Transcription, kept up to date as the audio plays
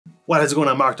Well, how's it going?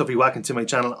 I'm Mark Duffy. Welcome to my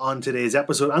channel. On today's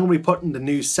episode, I'm going to be putting the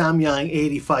new Samyang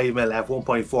 85mm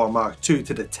f1.4 Mark II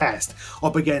to the test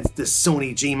up against the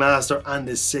Sony G Master and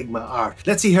the Sigma Art.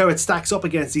 Let's see how it stacks up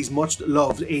against these much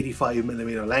loved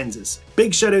 85mm lenses.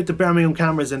 Big shout out to Birmingham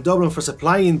Cameras in Dublin for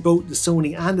supplying both the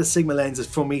Sony and the Sigma lenses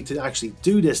for me to actually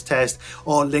do this test.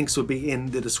 All links will be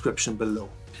in the description below.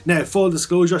 Now, full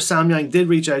disclosure, Samyang did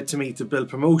reach out to me to build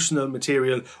promotional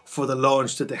material for the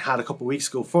launch that they had a couple of weeks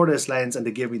ago for this lens, and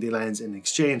they gave me the lens in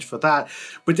exchange for that.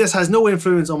 But this has no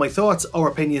influence on my thoughts or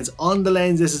opinions on the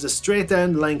lens. This is a straight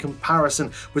down the line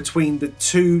comparison between the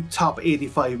two top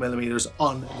 85mm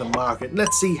on the market.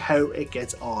 Let's see how it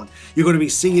gets on. You're going to be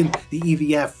seeing the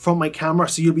EVF from my camera,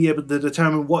 so you'll be able to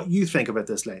determine what you think about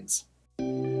this lens.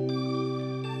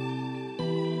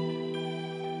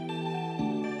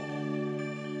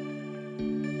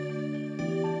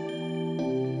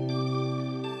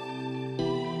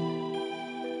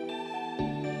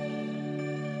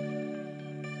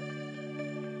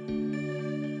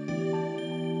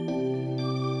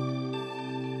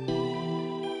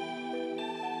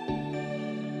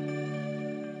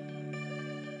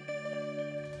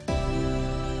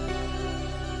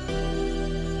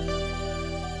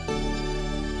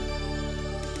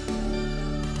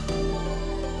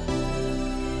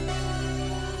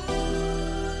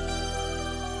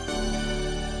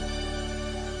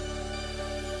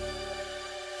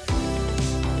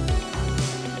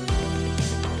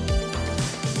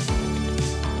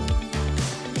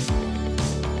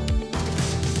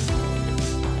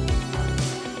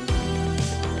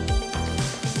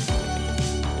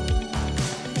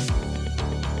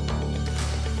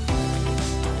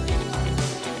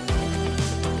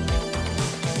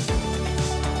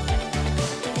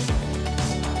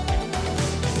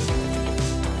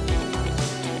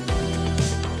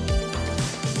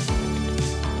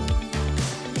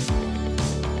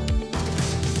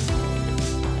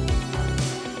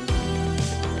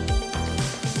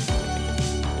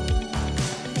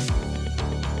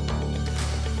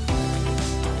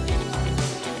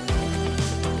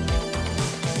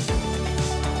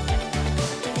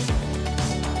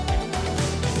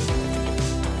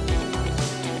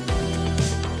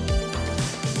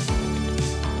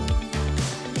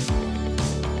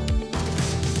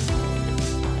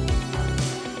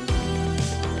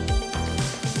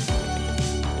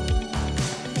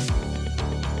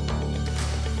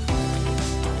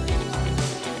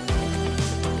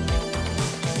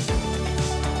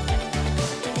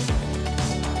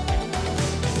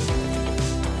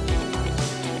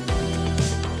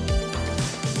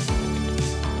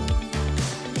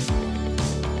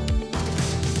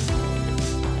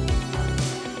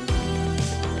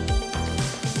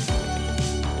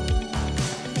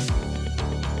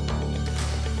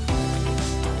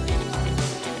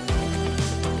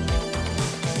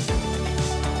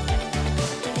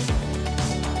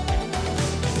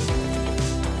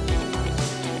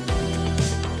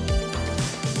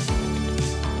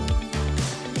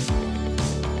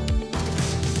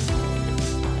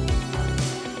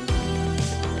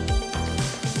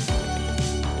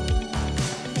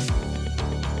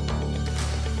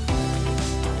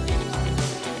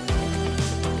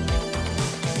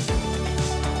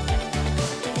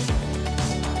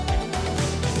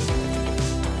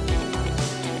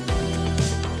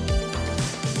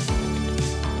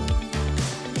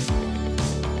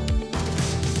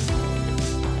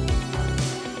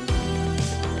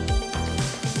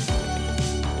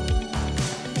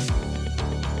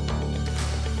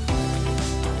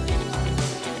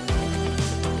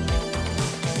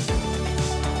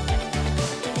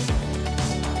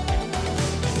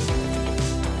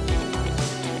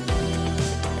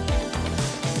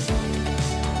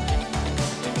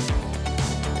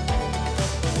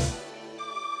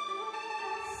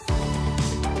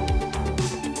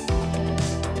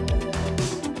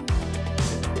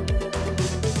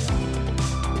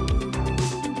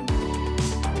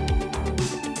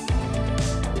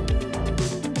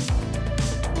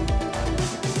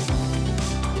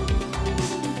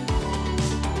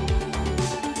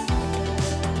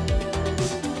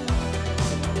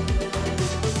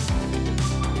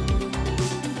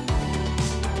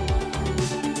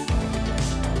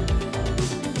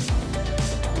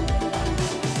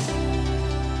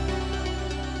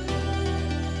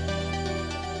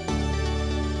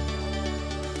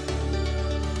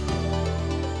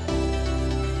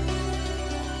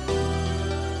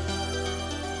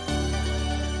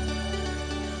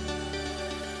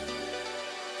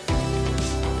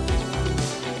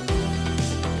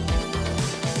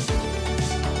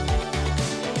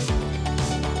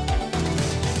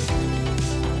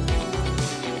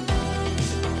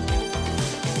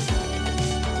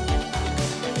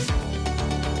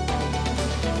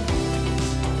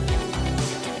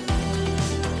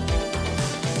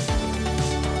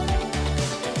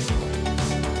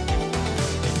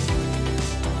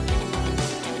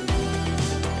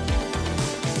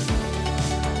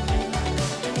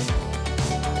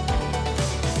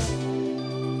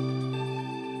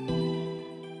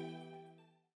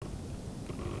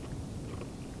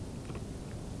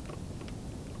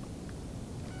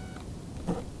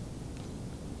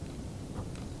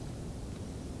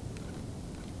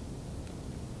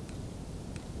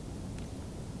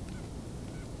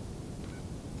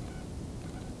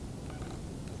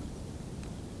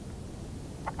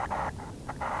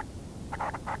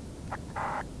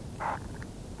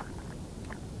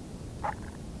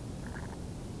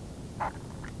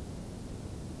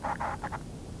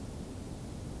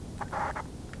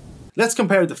 Let's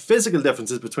compare the physical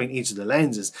differences between each of the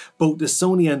lenses. Both the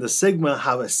Sony and the Sigma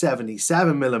have a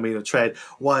 77mm thread,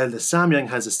 while the Samyang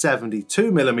has a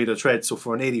 72mm thread. So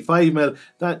for an 85mm,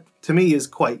 that to me is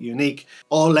quite unique.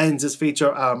 All lenses feature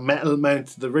a metal mount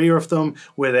to the rear of them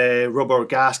with a rubber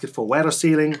gasket for weather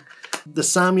sealing. The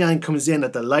Samyang comes in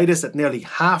at the lightest at nearly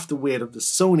half the weight of the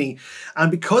Sony,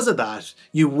 and because of that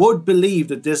you would believe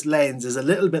that this lens is a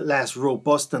little bit less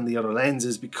robust than the other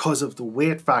lenses because of the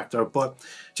weight factor, but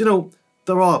you know,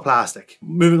 they're all plastic.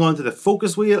 Moving on to the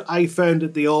focus wheel, I found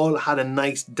that they all had a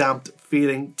nice damped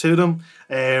feeling to them.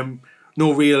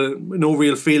 No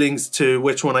real feelings to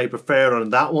which one I prefer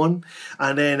on that one.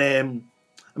 And then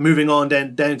moving on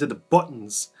then down to the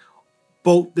buttons.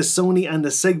 Both the Sony and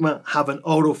the Sigma have an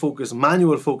autofocus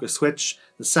manual focus switch.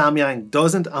 The Samyang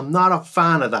doesn't. I'm not a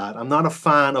fan of that. I'm not a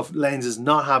fan of lenses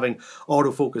not having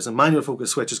autofocus and manual focus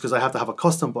switches because I have to have a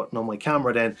custom button on my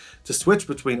camera then to switch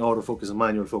between autofocus and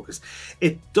manual focus.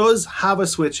 It does have a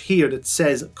switch here that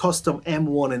says custom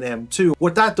M1 and M2.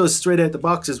 What that does straight out the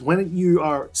box is when you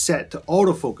are set to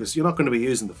autofocus, you're not going to be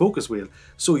using the focus wheel.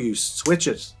 So you switch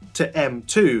it to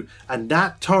M2 and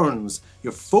that turns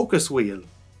your focus wheel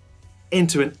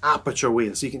into an aperture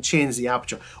wheel, so you can change the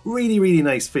aperture. Really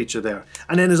nice feature there.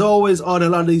 And then as always on a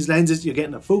lot of these lenses you're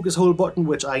getting a focus hold button,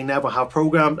 which I never have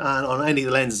programmed, and on any of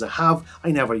the lenses I have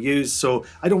I never use, so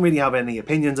I don't really have any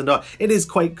opinions on that. It is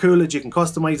quite cool that you can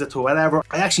customize it to whatever.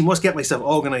 I actually must get myself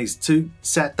organized to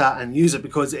set that and use it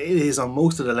because it is on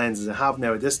most of the lenses I have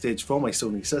now at this stage for my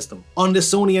Sony system. On the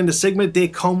Sony and the Sigma they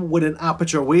come with an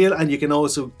aperture wheel, and you can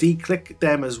also declick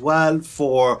them as well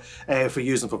for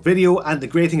using for video. And the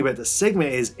great thing about the Sigma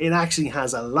is it actually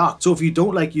has a lock, so if you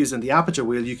don't like using the aperture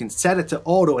wheel you can set it to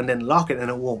auto and then lock it and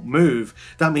it won't move.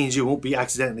 That means you won't be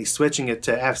accidentally switching it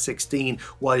to f16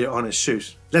 while you're on a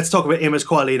shoot. Let's talk about image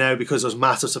quality now because there's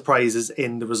massive surprises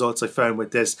in the results I found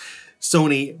with this.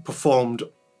 Sony performed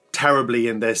terribly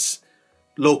in this.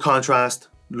 Low contrast,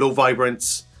 low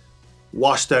vibrance,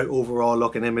 washed out overall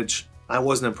looking image. I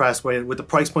wasn't impressed by it. With the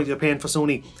price point you're paying for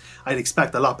Sony, I'd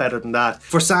expect a lot better than that.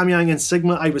 For Samyang and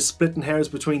Sigma, I was splitting hairs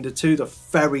between the two. They're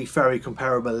very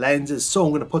comparable lenses, so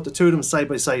I'm going to put the two of them side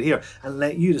by side here and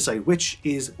let you decide which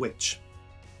is which.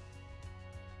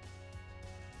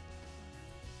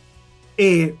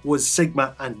 A was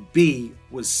Sigma and B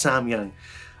was Samyang.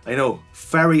 I know,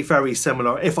 very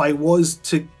similar. If I was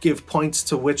to give points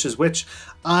to which is which,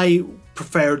 I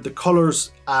preferred the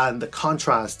colours and the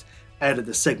contrast out of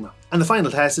the Sigma. And the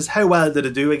final test is how well did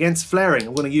it do against flaring.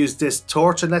 I'm going to use this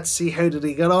torch and let's see how did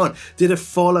it get on. Did it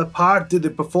fall apart? Did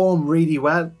it perform really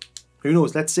well? Who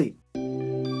knows? Let's see.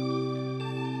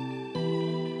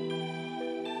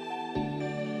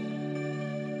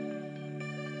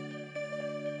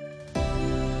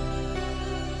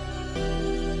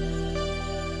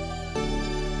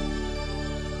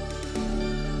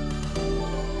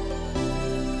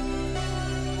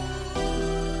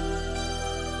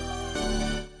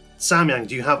 Samyang,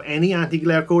 do you have any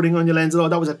anti-glare coating on your lens at all?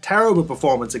 That was a terrible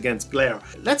performance against glare.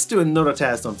 Let's do another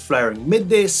test on flaring.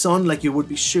 Midday sun like you would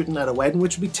be shooting at a wedding,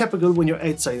 which would be typical when you're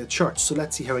outside a church. So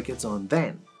let's see how it gets on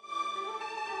then.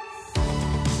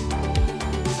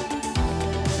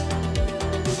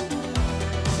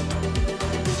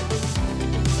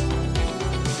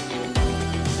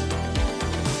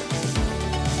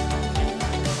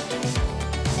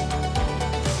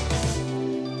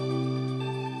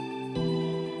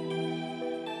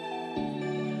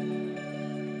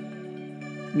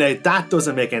 Now that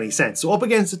doesn't make any sense. So up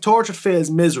against the torch it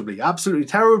fails miserably, absolutely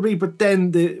terribly, but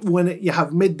then when you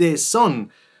have midday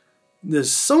sun, the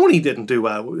Sony didn't do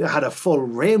well. It had a full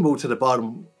rainbow to the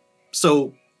bottom.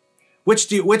 So which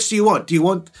do you want? Do you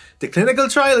want the clinical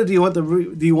trial or do you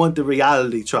want the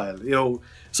reality trial? You know,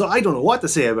 so I don't know what to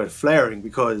say about flaring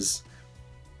because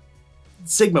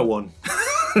Sigma won.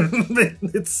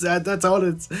 That's all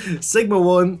it's Sigma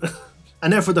won.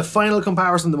 And now for the final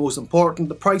comparison, the most important,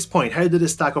 the price point. How did it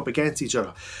stack up against each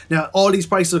other? Now, all these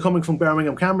prices are coming from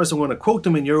Birmingham Cameras, so I'm going to quote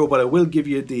them in euro, but I will give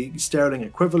you the sterling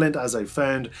equivalent as I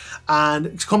found. And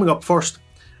it's coming up first.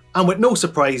 And with no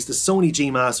surprise, the Sony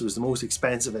G Master was the most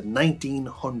expensive at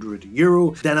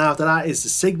 €1,900. Then after that is the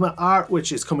Sigma Art,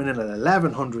 which is coming in at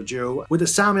 €1,100. With the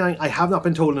Samyang, I have not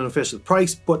been told an official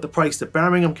price, but the price that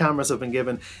Birmingham Cameras have been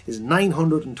given is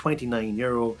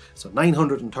 €929. So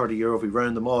 €930 if we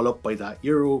round them all up by that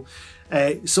euro.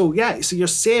 So yeah, so you're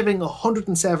saving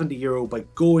 €170 by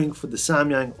going for the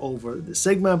Samyang over the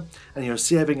Sigma, and you're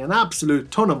saving an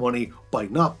absolute ton of money by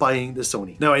not buying the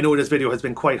Sony. Now I know this video has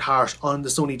been quite harsh on the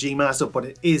Sony G Master, but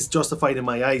it is justified in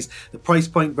my eyes. The price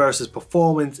point versus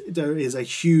performance, there is a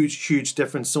huge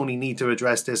difference. Sony need to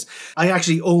address this. I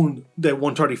actually own the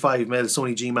 135mm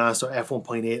Sony G Master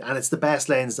f1.8, and it's the best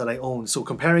lens that I own. So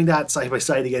comparing that side by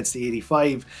side against the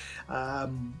 85,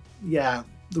 yeah,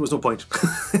 there was no point.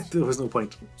 There was no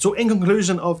point. So in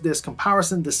conclusion of this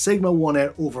comparison, the Sigma won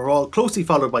out overall, closely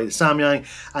followed by the Samyang,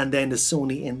 and then the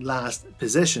Sony in last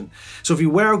position. So if you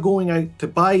were going out to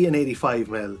buy an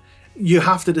 85mm, you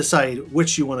have to decide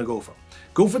which you want to go for.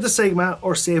 Go for the Sigma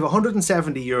or save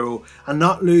 €170 and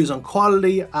not lose on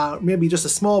quality, maybe just a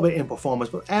small bit in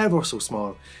performance, but ever so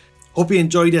small. Hope you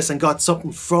enjoyed this and got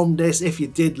something from this. If you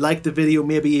did, like the video,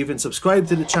 maybe even subscribe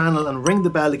to the channel and ring the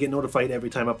bell to get notified every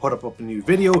time I put up a new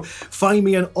video. Find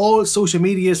me on all social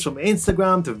medias, from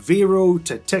Instagram to Vero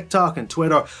to TikTok and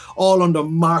Twitter, all under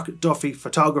Mark Duffy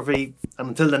Photography. And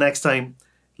until the next time,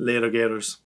 later gators.